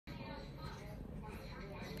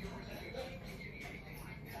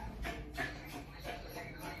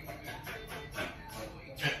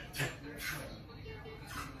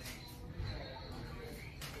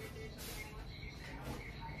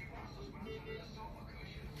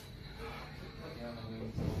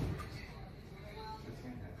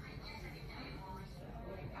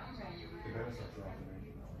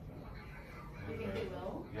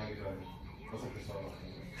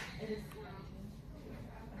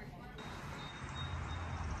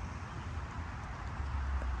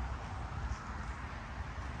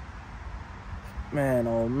Man,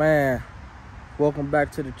 oh man, welcome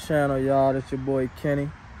back to the channel, y'all. That's your boy Kenny.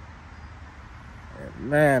 And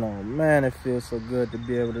man, oh man, it feels so good to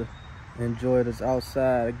be able to enjoy this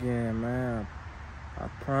outside again, man. I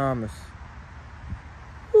promise.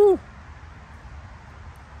 Whew.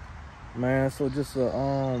 Man, so just a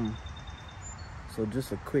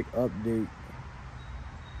quick update.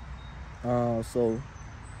 So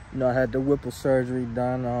I had the whipple surgery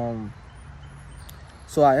done.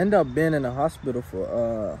 So I ended up being in the hospital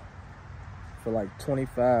for like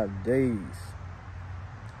 25 days.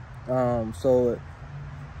 So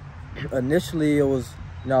initially it was,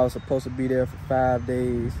 I was supposed to be there for 5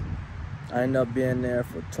 days. I ended up being there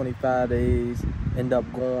for 25 days. Ended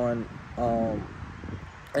up going under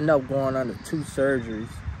 2 surgeries.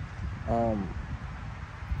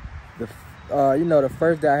 The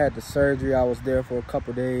first day I had the surgery, I was there for a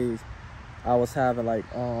couple days. I was having like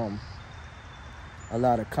a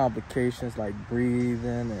lot of complications, like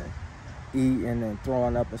breathing and eating and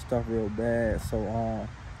throwing up and stuff real bad. So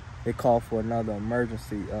they called for another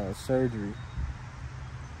emergency surgery.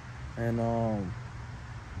 And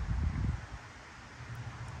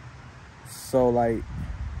so like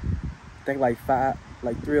I think like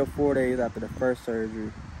 3 or 4 days after the first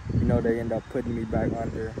surgery, they end up putting me back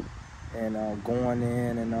under and going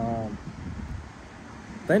in, and I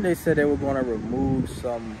think they said they were going to remove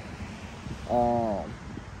some man,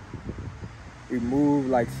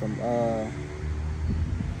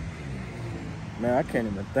 I can't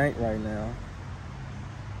even think right now.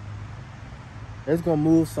 It's gonna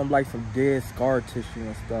move some dead scar tissue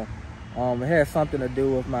and stuff. It had something to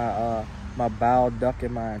do with my my bowel duct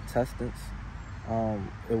and my intestines.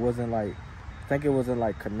 It wasn't I think it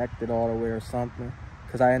wasn't connected all the way or something.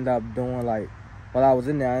 Cause I ended up doing while I was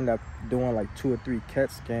in there, I ended up doing 2 or 3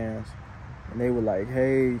 CAT scans, and they were like,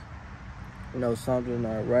 hey, something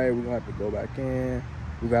not right. We're gonna have to go back in.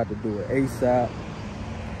 We got to do it ASAP.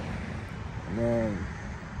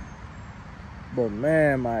 But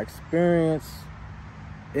man, my experience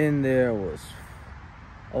in there was,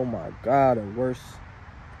 oh my God, the worst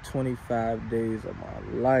 25 days of my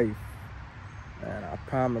life. Man, I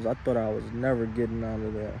promise, I thought I was never getting out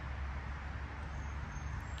of there.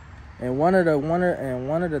 And one of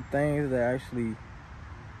the things that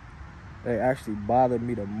actually bothered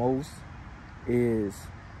me the most is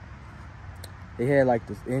they had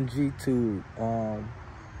this NG tube.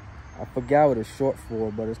 I forgot what it's short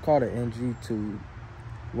for, but it's called an NG tube,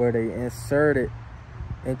 where they insert it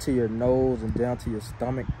into your nose and down to your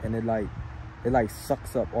stomach, and it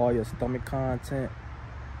sucks up all your stomach content.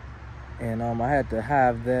 And I had to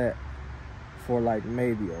have that for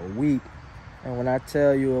maybe a week. And when I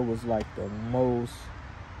tell you, it was the most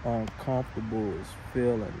uncomfortable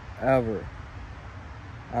feeling ever.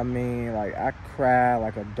 I mean, I cried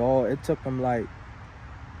like a dog. It took them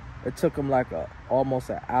almost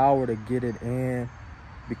an hour to get it in,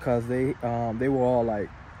 because they were all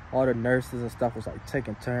the nurses and stuff was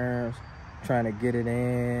taking turns trying to get it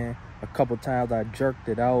in. A couple times I jerked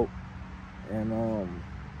it out, and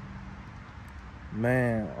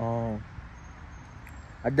man,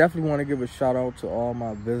 I definitely want to give a shout out to all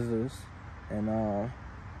my visitors. And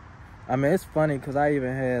I mean, it's funny because I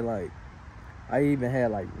even had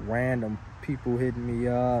random people hitting me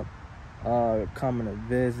up, coming to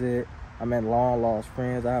visit. I mean, long lost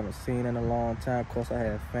friends I haven't seen in a long time. Of course, I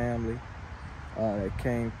had family that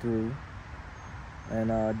came through, and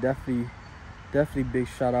definitely big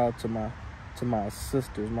shout out to my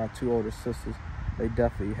sisters, my 2 older sisters. They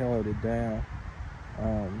definitely held it down.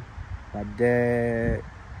 My dad,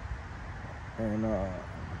 and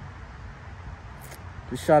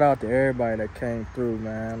just shout out to everybody that came through,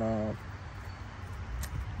 man.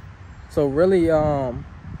 So really,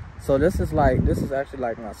 so this is actually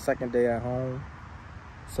my 2nd day at home.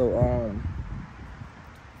 So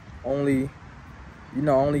only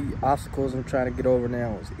obstacles I'm trying to get over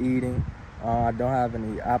now is eating. I don't have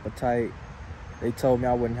any appetite. They told me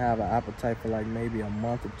I wouldn't have an appetite for maybe a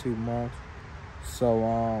month or 2 months.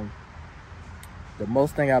 So the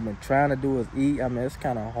most thing I've been trying to do is eat. I mean, it's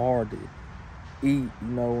kind of hard to eat,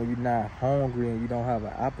 when you're not hungry and you don't have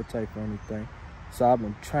an appetite for anything. So I've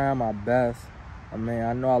been trying my best. I mean,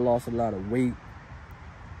 I know I lost a lot of weight.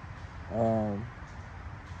 I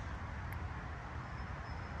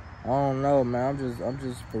don't know, man. I'm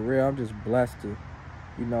just for real. I'm just blessed to,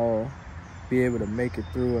 be able to make it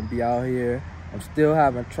through and be out here. I'm still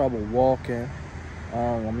having trouble walking.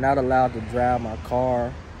 I'm not allowed to drive my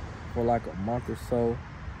car for a month or so.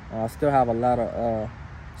 I still have a lot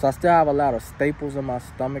of staples in my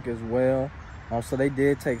stomach as well. So they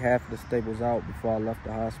did take half of the staples out before I left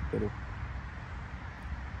the hospital.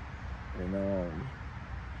 And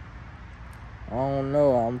I don't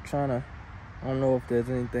know. I don't know if there's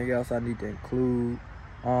anything else I need to include.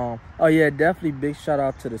 Oh yeah, definitely big shout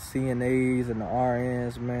out to the CNAs and the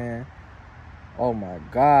RNs, man. Oh my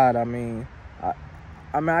God, I mean,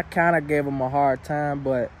 I kind of gave them a hard time,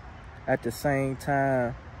 but at the same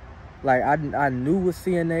time, like I knew what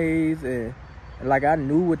CNAs and like I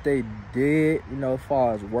knew what they did, you know, as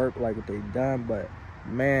far as work, like what they done. But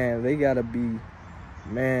man, you gotta be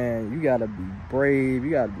brave,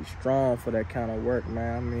 you gotta be strong for that kind of work,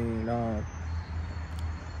 man. I mean,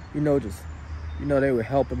 they were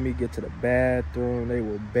helping me get to the bathroom, they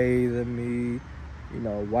were bathing me,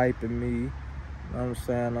 wiping me. You know what I'm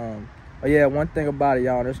saying? But yeah, one thing about it,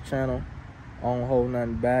 y'all, on this channel, I don't hold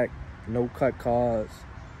nothing back, no cut cards.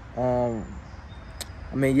 I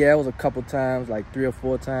mean, yeah, it was a couple times, like 3 or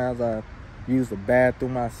 4 times I used the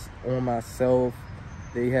bathroom on myself.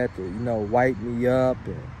 They had to, wipe me up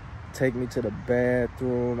and take me to the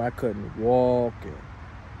bathroom. I couldn't walk. And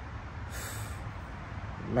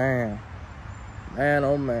man,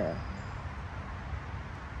 oh man.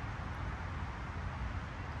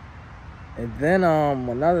 And then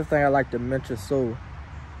another thing I like to mention, so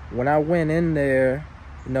when I went in there,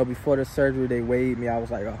 before the surgery, they weighed me. I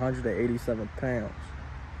was like 187 pounds.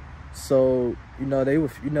 So, they were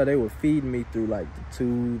feeding me through like the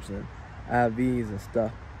tubes and IVs and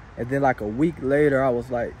stuff. And then like a week later, I was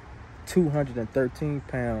like 213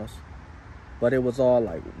 pounds. But it was all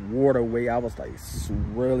like water weight. I was like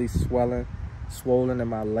really swollen in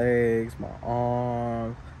my legs, my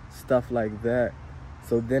arms, stuff like that.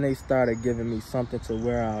 So then they started giving me something to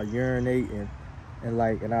where I'll urinate and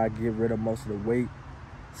I'll get rid of most of the weight.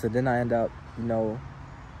 So then I end up,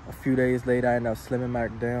 a few days later, I ended up slimming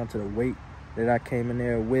back down to the weight that I came in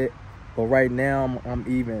there with. But right now, I'm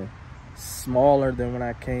even smaller than when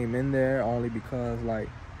I came in there, only because, like,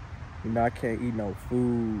 I can't eat no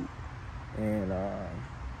food. And,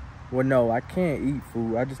 well, no, I can't eat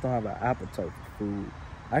food. I just don't have an appetite for food.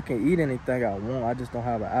 I can eat anything I want. I just don't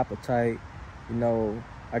have an appetite.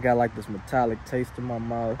 I got, like, this metallic taste in my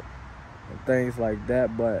mouth and things like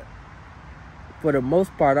that. But for the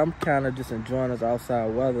most part, I'm kind of just enjoying this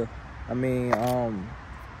outside weather. I mean,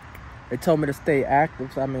 they told me to stay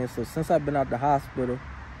active. So, I mean, so since I've been out the hospital,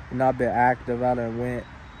 I've been active. I done went,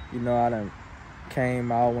 I done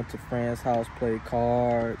came out, went to friends' house, played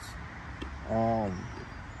cards.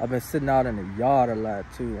 I've been sitting out in the yard a lot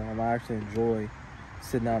too. I actually enjoy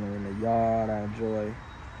sitting out in the yard. I enjoy,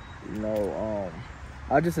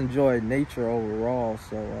 I just enjoy nature overall.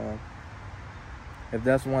 So, if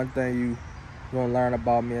that's one thing you're gonna learn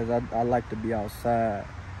about me, is I like to be outside.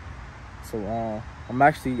 So I'm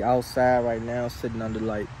actually outside right now, sitting under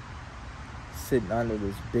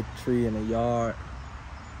this big tree in the yard,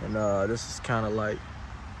 and this is kind of like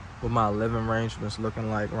what my living arrangement's looking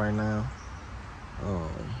like right now.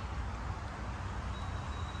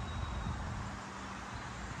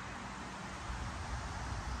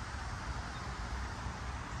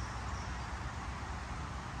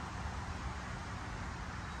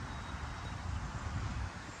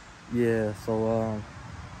 Yeah, so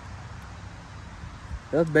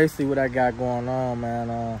that's basically what I got going on,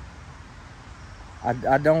 man.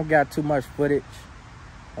 I don't got too much footage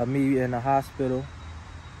of me in the hospital.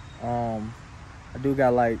 I do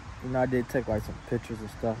got, like, I did take like some pictures and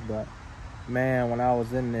stuff, but man, when I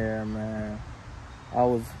was in there, man,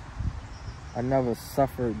 I never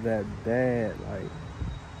suffered that bad. Like,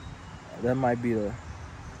 that might be the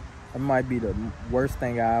worst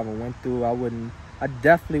thing I ever went through. I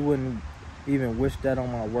definitely wouldn't even wish that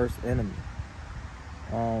on my worst enemy.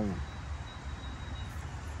 I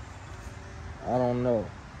don't know.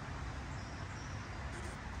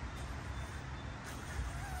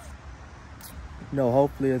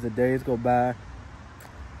 Hopefully as the days go by,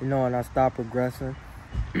 and I stop progressing,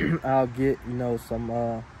 I'll get,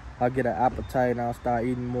 I'll get an appetite and I'll start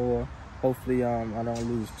eating more. Hopefully, I don't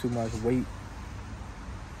lose too much weight.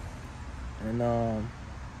 And,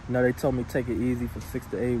 they told me take it easy for 6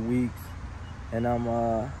 to 8 weeks. And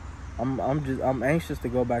I'm anxious to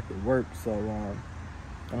go back to work. So, I'm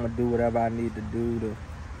gonna do whatever I need to do to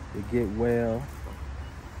get well.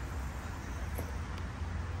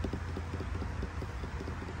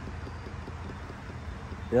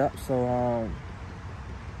 Yep. So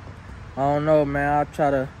I don't know, man. I'll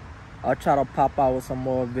try to pop out with some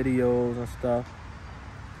more videos and stuff.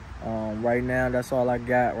 Right now, that's all I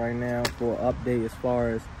got right now for an update as far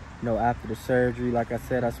as, after the surgery. Like I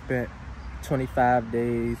said, I spent 25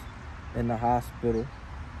 days in the hospital.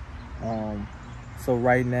 So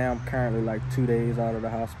right now I'm currently like 2 days out of the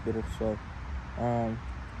hospital. So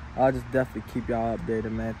I'll just definitely keep y'all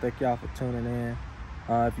updated, man. Thank y'all for tuning in.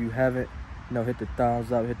 If you haven't, hit the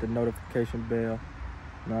thumbs up, hit the notification bell.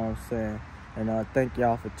 You know what I'm saying? And thank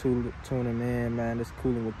y'all for tuning in, man. This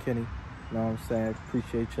Cooling with Kenny. You know what I'm saying?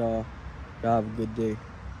 Appreciate y'all. Y'all have a good day.